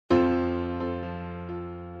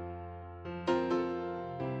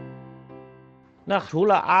那除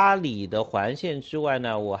了阿里的环线之外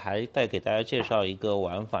呢，我还再给大家介绍一个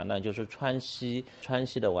玩法，那就是川西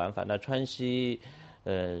的玩法。那川西，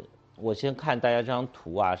我先看大家这张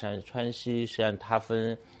图啊，像川西实际上它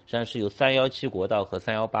实际上是由317国道和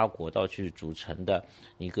318国道去组成的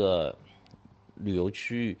一个旅游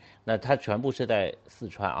区域。那它全部是在四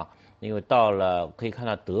川啊，因为到了可以看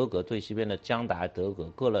到德格最西边的江达德格，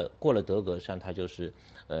过了德格上它就是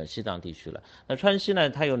西藏地区了。那川西呢，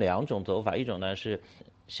它有两种走法，一种呢是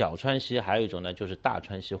小川西，还有一种呢就是大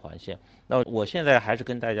川西环线。那我现在还是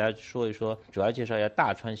跟大家说一说，主要介绍一下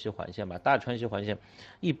大川西环线吧。大川西环线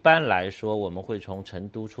一般来说我们会从成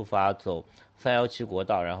都出发走317国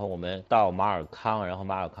道，然后我们到马尔康，然后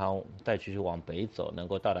马尔康再继续往北走，能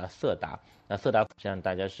够到达色达。那色达实际上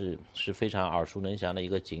大家是非常耳熟能详的一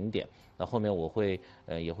个景点。那后面我会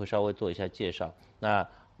也会稍微做一下介绍。那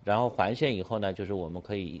然后环线以后呢，就是我们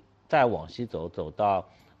可以再往西走，走到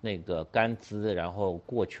那个甘孜，然后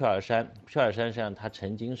过雀儿山。雀儿山实际上它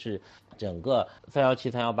曾经是整个317、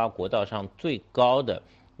318国道上最高的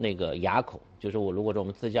那个垭口，就是如果说我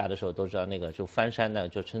们自驾的时候都知道那个就翻山呢，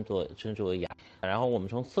就称之为垭。然后我们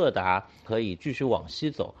从色达可以继续往西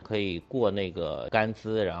走，可以过那个甘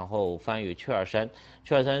孜，然后翻越雀儿山。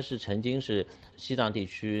雀儿山是曾经是西藏地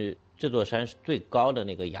区这座山是最高的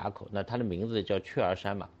那个垭口，那它的名字叫雀儿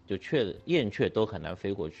山嘛，就燕雀都很难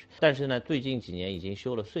飞过去。但是呢，最近几年已经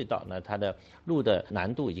修了隧道，那它的路的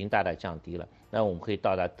难度已经大大降低了。那我们可以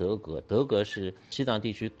到达德格，德格是西藏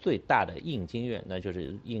地区最大的印经院，那就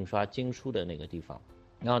是印刷经书的那个地方。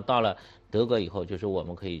然后到了德格以后，就是我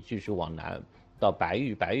们可以继续往南。到白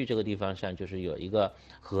玉这个地方上，就是有一个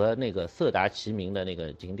和那个色达齐名的那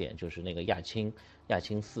个景点，就是那个亚青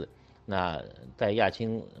寺。那在亚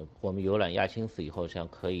青，我们游览亚青寺以后，像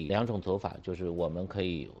可以两种走法，就是我们可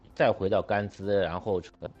以再回到甘孜，然后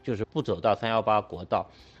就是不走到318国道，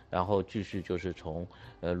然后继续就是从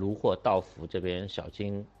卢霍、道孚这边小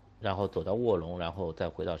金，然后走到卧龙，然后再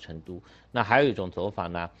回到成都。那还有一种走法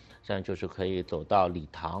呢，实际上就是可以走到理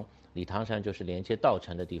塘，理塘实际上就是连接稻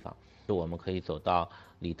城的地方。我们可以走到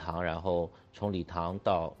理塘，然后从理塘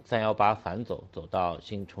到318反走，走到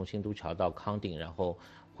从新都桥到康定，然后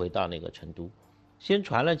回到那个成都。先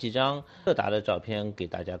传了几张色达的照片给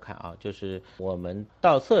大家看啊，就是我们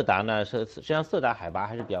到色达呢，实际上色达海拔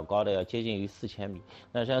还是比较高的，要接近于4000米。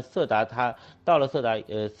那像色达它到了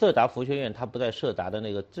色达佛学院它不在色达的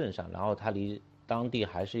那个镇上，然后它离当地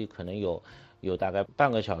还是可能有大概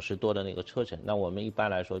半个小时多的那个车程。那我们一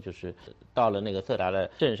般来说就是到了那个色达的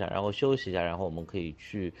镇上，然后休息一下，然后我们可以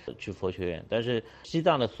去佛学院。但是西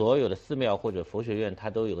藏的所有的寺庙或者佛学院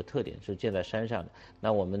它都有个特点，是建在山上的。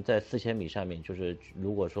那我们在4000米上面，就是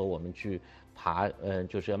如果说我们去爬，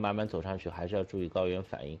就是要慢慢走上去，还是要注意高原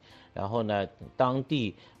反应。然后呢，当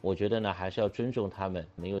地我觉得呢还是要尊重他们，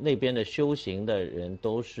因为那边的修行的人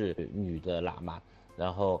都是女的喇嘛。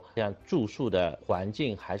然后像住宿的环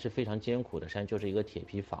境还是非常艰苦的，实际上就是一个铁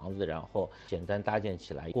皮房子，然后简单搭建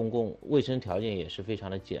起来，公共卫生条件也是非常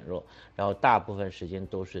的简陋，然后大部分时间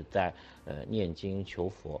都是在念经求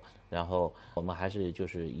佛，然后我们还是就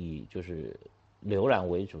是以浏览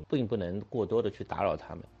为主，并不能过多的去打扰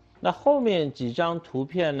他们。那后面几张图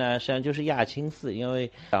片呢，实际上就是亚青寺，因为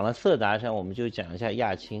讲了色达上，我们就讲一下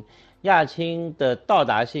亚青。亚青的到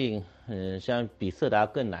达性，实际上比色达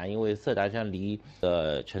更难，因为色达上离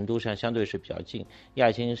成都上相对是比较近，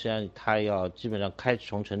亚青实际上它要基本上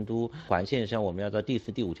从成都环线上，我们要到第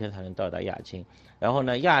4、第5天才能到达亚青。然后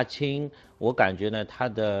呢，亚青我感觉呢，它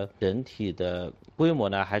的整体的规模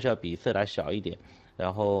呢还是要比色达小一点。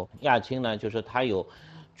然后亚青呢，就是它有。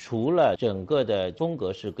除了整个的风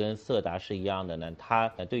格是跟色达是一样的呢，它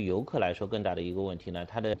对游客来说更大的一个问题呢，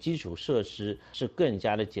它的基础设施是更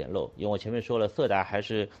加的简陋。因为我前面说了，色达还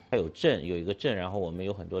是它有一个镇，然后我们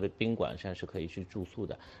有很多的宾馆上是可以去住宿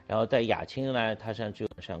的。然后在亚青呢，它实际上只有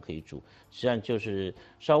晚上可以住，实际上就是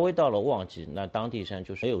稍微到了旺季，那当地上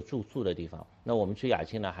就是没有住宿的地方。那我们去亚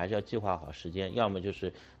青呢，还是要计划好时间，要么就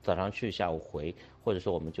是早上去，下午回，或者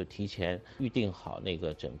说我们就提前预定好那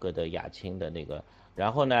个整个的亚青的那个。然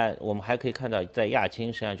后呢，我们还可以看到，在亚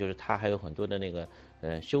青实际上就是它还有很多的那个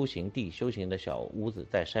修行的小屋子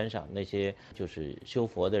在山上，那些就是修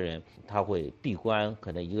佛的人，他会闭关，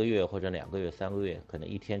可能1个月或者2个月、3个月，可能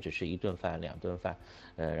一天只是1顿饭、2顿饭，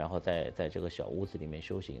然后在这个小屋子里面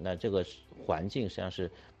修行。那这个环境实际上是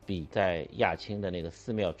比在亚青的那个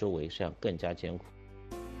寺庙周围实际上更加艰苦。